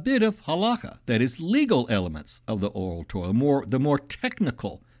a bit of halakha, that is legal elements of the oral Torah, the more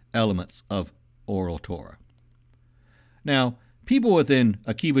technical elements of oral Torah. Now, people within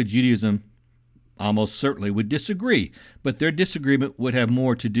Akiva Judaism almost certainly would disagree, but their disagreement would have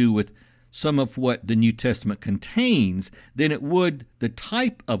more to do with some of what the New Testament contains than it would the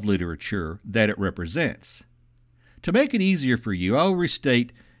type of literature that it represents. To make it easier for you, I'll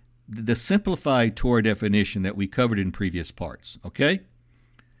restate the simplified Torah definition that we covered in previous parts, okay?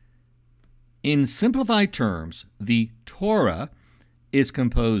 In simplified terms, the Torah is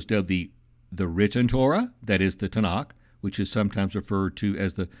composed of the written Torah, that is the Tanakh, which is sometimes referred to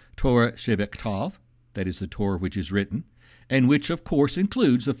as the Torah Shebektav, that is the Torah which is written, and which, of course,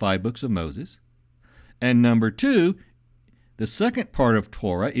 includes the 5 books of Moses. And number 2, the second part of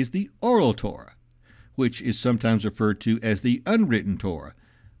Torah is the oral Torah, which is sometimes referred to as the unwritten Torah,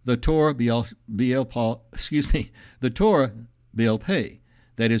 the Torah the Torah Baal Peh,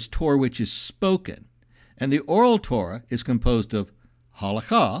 that is Torah which is spoken. And the oral Torah is composed of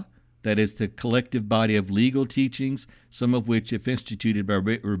halakha, that is the collective body of legal teachings, some of which, if instituted by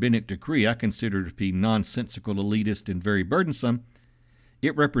rabbinic decree, I consider to be nonsensical, elitist, and very burdensome.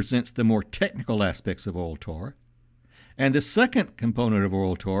 It represents the more technical aspects of oral Torah. And the second component of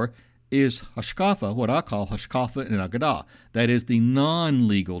oral Torah is Hashkafa, what I call Hashkafa and Agadah, that is the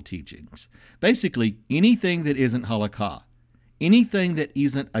non-legal teachings. Basically, anything that isn't halakha, anything that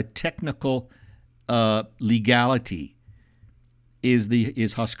isn't a technical legality, is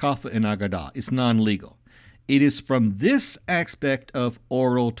Hashkafa and Agadah. It's non-legal. It is from this aspect of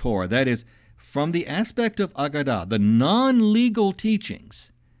oral Torah, that is, from the aspect of Agadah, the non-legal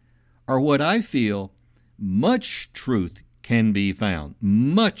teachings, are what I feel much truth can be found.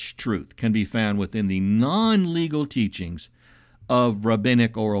 Much truth can be found within the non-legal teachings of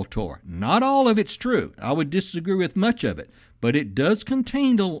rabbinic oral Torah. Not all of it's true. I would disagree with much of it, but it does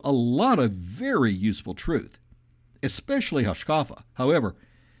contain a lot of very useful truth, especially Hashkafa. However,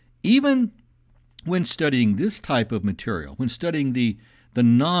 even when studying this type of material, when studying the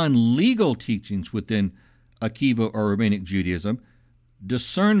non-legal teachings within Akiva or Rabbinic Judaism,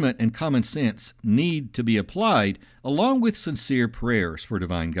 discernment and common sense need to be applied along with sincere prayers for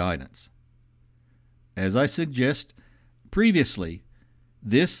divine guidance. As I suggest previously,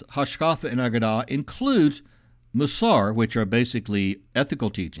 this Hashkafa and Agadah includes Musar, which are basically ethical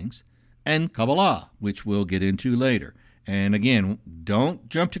teachings, and Kabbalah, which we'll get into later. And again, don't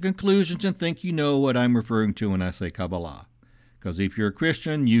jump to conclusions and think you know what I'm referring to when I say Kabbalah, because if you're a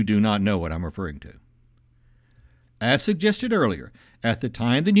Christian, you do not know what I'm referring to. As suggested earlier, at the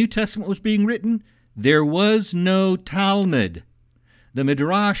time the New Testament was being written, there was no Talmud. The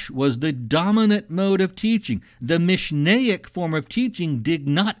Midrash was the dominant mode of teaching. The Mishnaic form of teaching did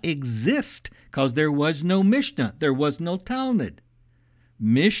not exist because there was no Mishnah. There was no Talmud.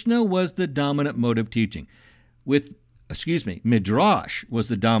 Mishnah was the dominant mode of teaching. Midrash was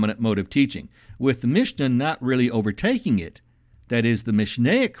the dominant mode of teaching, with the Mishnah not really overtaking it. That is, the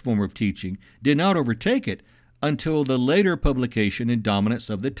Mishnaic form of teaching did not overtake it until the later publication and dominance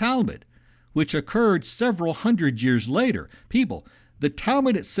of the Talmud, which occurred several hundred years later. The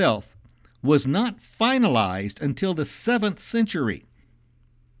Talmud itself was not finalized until the 7th century.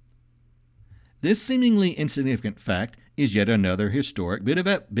 This seemingly insignificant fact is yet another historic bit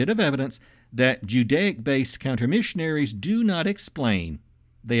of evidence that Judaic-based counter-missionaries do not explain.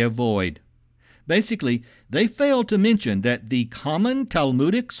 They avoid. Basically, they fail to mention that the common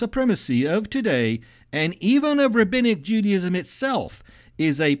Talmudic supremacy of today, and even of Rabbinic Judaism itself,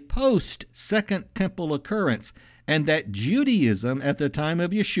 is a post-Second Temple occurrence, and that Judaism at the time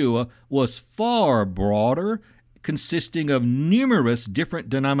of Yeshua was far broader, consisting of numerous different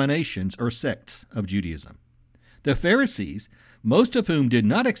denominations or sects of Judaism. The Pharisees, most of whom did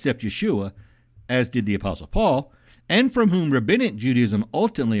not accept Yeshua, as did the Apostle Paul, and from whom Rabbinic Judaism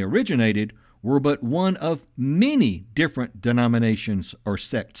ultimately originated, were but one of many different denominations or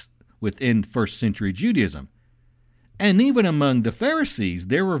sects within first century Judaism. And even among the Pharisees,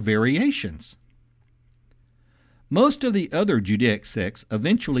 there were variations. Most of the other Judaic sects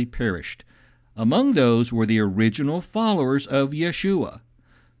eventually perished. Among those were the original followers of Yeshua,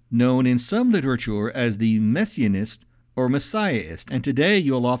 known in some literature as the Messianists or Messiahist, and today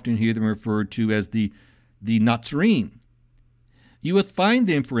you'll often hear them referred to as the Nazarene. You will find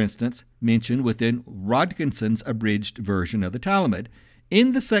them, for instance, mentioned within Rodkinson's abridged version of the Talmud,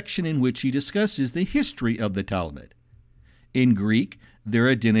 in the section in which he discusses the history of the Talmud. In Greek, their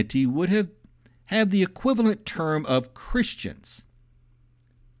identity would have the equivalent term of Christians.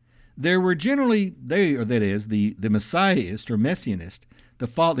 There were generally, the Messiahist or Messianist,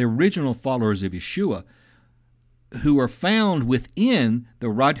 the original followers of Yeshua, who are found within the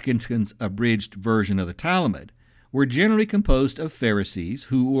Rodkinson's abridged version of the Talmud, were generally composed of Pharisees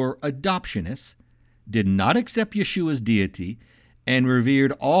who were adoptionists, did not accept Yeshua's deity, and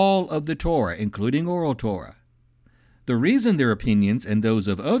revered all of the Torah, including oral Torah. The reason their opinions and those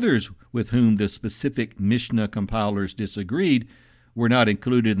of others with whom the specific Mishnah compilers disagreed were not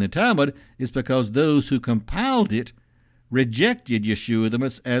included in the Talmud is because those who compiled it rejected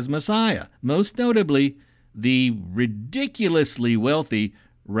Yeshua as Messiah, most notably the ridiculously wealthy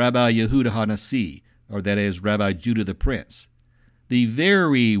Rabbi Yehuda HaNasi, or that is, Rabbi Judah the Prince, the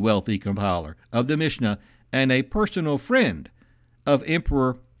very wealthy compiler of the Mishnah and a personal friend of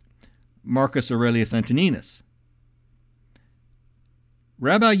Emperor Marcus Aurelius Antoninus.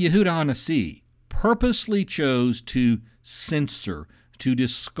 Rabbi Yehuda HaNasi purposely chose to censor, to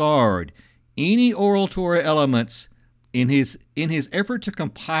discard any oral Torah elements in his effort to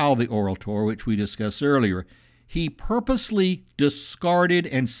compile the oral Torah, which we discussed earlier. He purposely discarded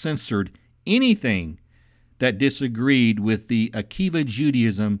and censored anything that disagreed with the Akiva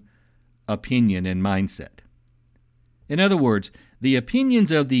Judaism opinion and mindset. In other words, the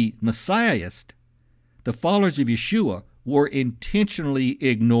opinions of the Messiahist, the followers of Yeshua, were intentionally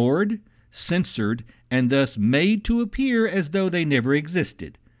ignored, censored, and thus made to appear as though they never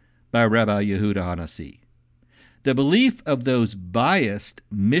existed by Rabbi Yehuda HaNasi. The belief of those biased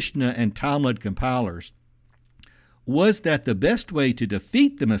Mishnah and Talmud compilers was that the best way to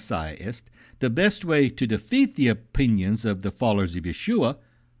defeat the Messiahist, the best way to defeat the opinions of the followers of Yeshua,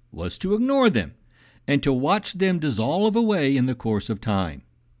 was to ignore them and to watch them dissolve away in the course of time.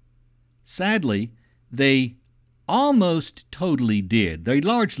 Sadly, they almost totally did. They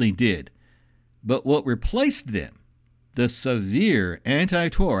largely did. But what replaced them, the severe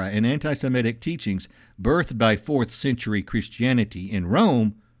anti-Torah and anti-Semitic teachings birthed by 4th century Christianity in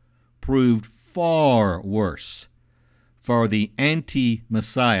Rome, proved far worse for the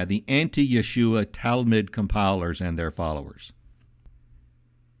anti-Messiah, the anti-Yeshua Talmud compilers and their followers.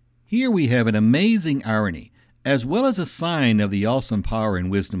 Here we have an amazing irony, as well as a sign of the awesome power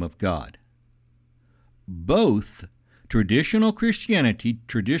and wisdom of God. Both traditional Christianity,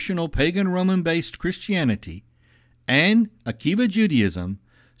 traditional pagan Roman-based Christianity, and Akiva Judaism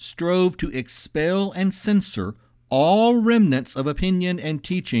strove to expel and censor all remnants of opinion and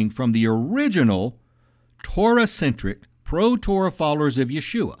teaching from the original Torah-centric, pro-Torah followers of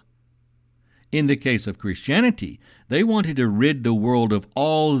Yeshua. In the case of Christianity, they wanted to rid the world of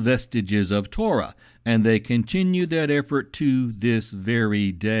all vestiges of Torah, and they continue that effort to this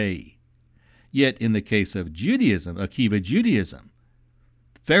very day. Yet in the case of Judaism, Akiva Judaism,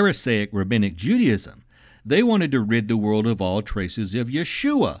 Pharisaic Rabbinic Judaism, they wanted to rid the world of all traces of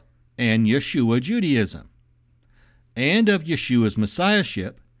Yeshua and Yeshua Judaism, and of Yeshua's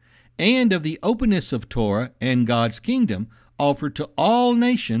messiahship, and of the openness of Torah and God's kingdom offered to all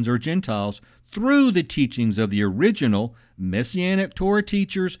nations or Gentiles through the teachings of the original Messianic Torah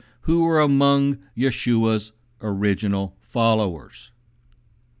teachers who were among Yeshua's original followers.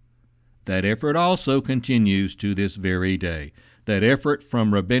 That effort also continues to this very day. That effort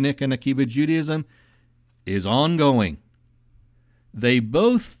from Rabbinic and Akiva Judaism is ongoing. They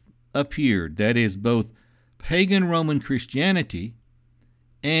both appeared, that is, both pagan Roman Christianity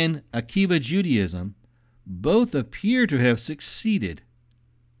and Akiva Judaism, both appear to have succeeded.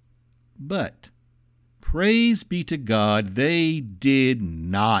 But, praise be to God, they did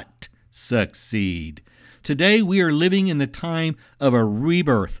not succeed. Today we are living in the time of a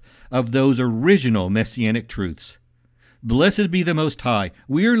rebirth of those original Messianic truths. Blessed be the Most High.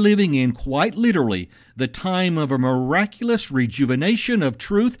 We are living in, quite literally, the time of a miraculous rejuvenation of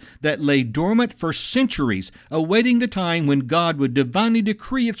truth that lay dormant for centuries, awaiting the time when God would divinely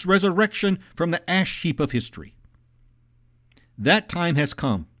decree its resurrection from the ash heap of history. That time has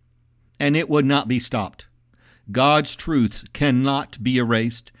come, and it would not be stopped. God's truths cannot be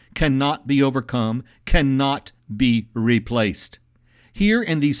erased, cannot be overcome, cannot be replaced. Here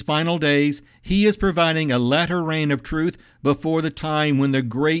in these final days, He is providing a latter rain of truth before the time when the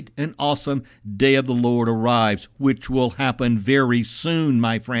great and awesome day of the Lord arrives, which will happen very soon,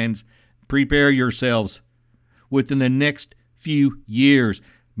 my friends. Prepare yourselves. Within the next few years,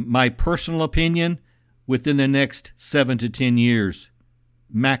 my personal opinion, within the next 7 to 10 years,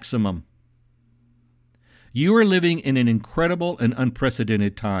 maximum. You are living in an incredible and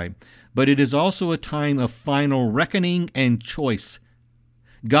unprecedented time, but it is also a time of final reckoning and choice.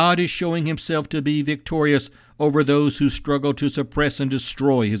 God is showing himself to be victorious over those who struggle to suppress and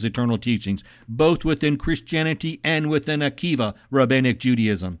destroy his eternal teachings, both within Christianity and within Akiva, Rabbinic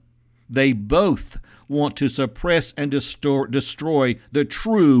Judaism. They both want to suppress and destroy the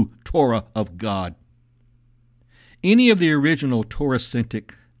true Torah of God. Any of the original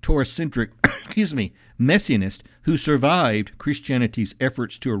Torah-centric Messianists who survived Christianity's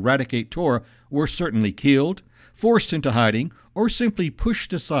efforts to eradicate Torah were certainly killed, forced into hiding, or simply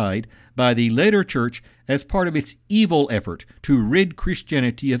pushed aside by the later church as part of its evil effort to rid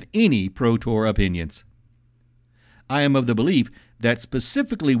Christianity of any pro-Torah opinions. I am of the belief that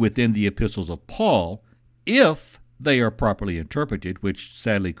specifically within the epistles of Paul, if they are properly interpreted, which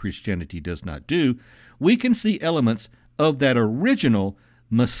sadly Christianity does not do, we can see elements of that original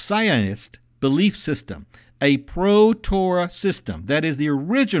Messianist belief system, a pro-Torah system. That is the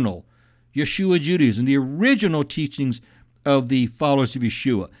original Yeshua Judaism, the original teachings of the followers of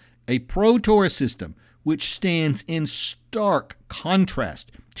Yeshua, a pro-Torah system which stands in stark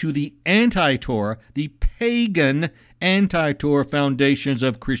contrast to the anti-Torah, the pagan anti-Torah foundations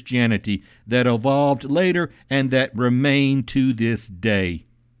of Christianity that evolved later and that remain to this day.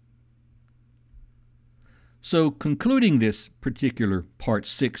 So, concluding this particular part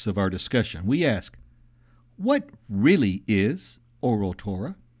 6 of our discussion, we ask, what really is oral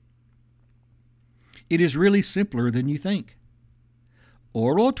Torah? It is really simpler than you think.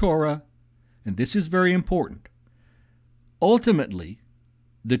 Oral Torah, and this is very important, ultimately,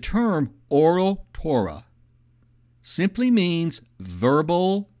 the term oral Torah simply means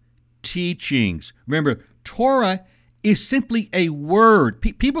verbal teachings. Remember, Torah is simply a word.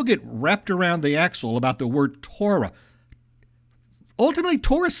 People get wrapped around the axle about the word Torah. Ultimately,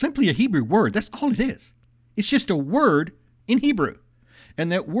 Torah is simply a Hebrew word. That's all it is. It's just a word in Hebrew.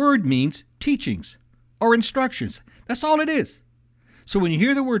 And that word means teachings or instructions. That's all it is. So when you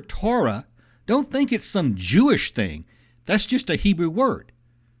hear the word Torah, don't think it's some Jewish thing. That's just a Hebrew word.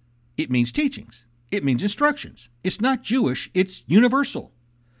 It means teachings. It means instructions. It's not Jewish. It's universal.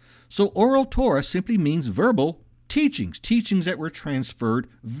 So oral Torah simply means verbal teachings that were transferred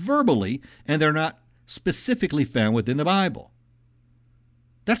verbally, and they're not specifically found within the Bible.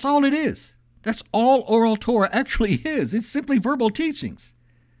 That's all it is. That's all oral Torah actually is. It's simply verbal teachings.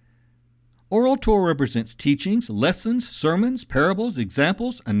 Oral Torah represents teachings, lessons, sermons, parables,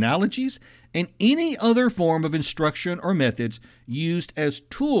 examples, analogies, and any other form of instruction or methods used as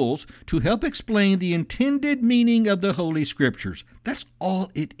tools to help explain the intended meaning of the Holy Scriptures. That's all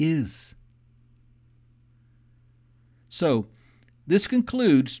it is. So, this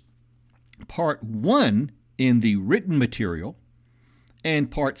concludes part 1 in the written material and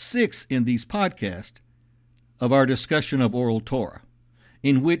part 6 in these podcasts of our discussion of oral Torah,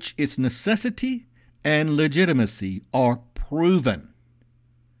 in which its necessity and legitimacy are proven.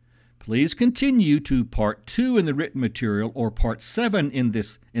 Please continue to part 2 in the written material or part 7 in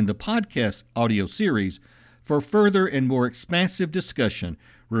the podcast audio series for further and more expansive discussion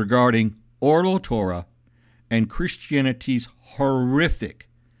regarding oral Torah and Christianity's horrific,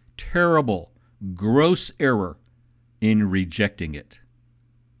 terrible, gross error in rejecting it.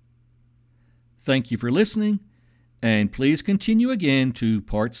 Thank you for listening, and please continue again to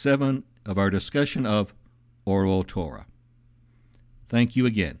part 7 of our discussion of oral Torah. Thank you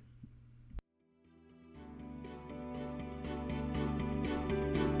again.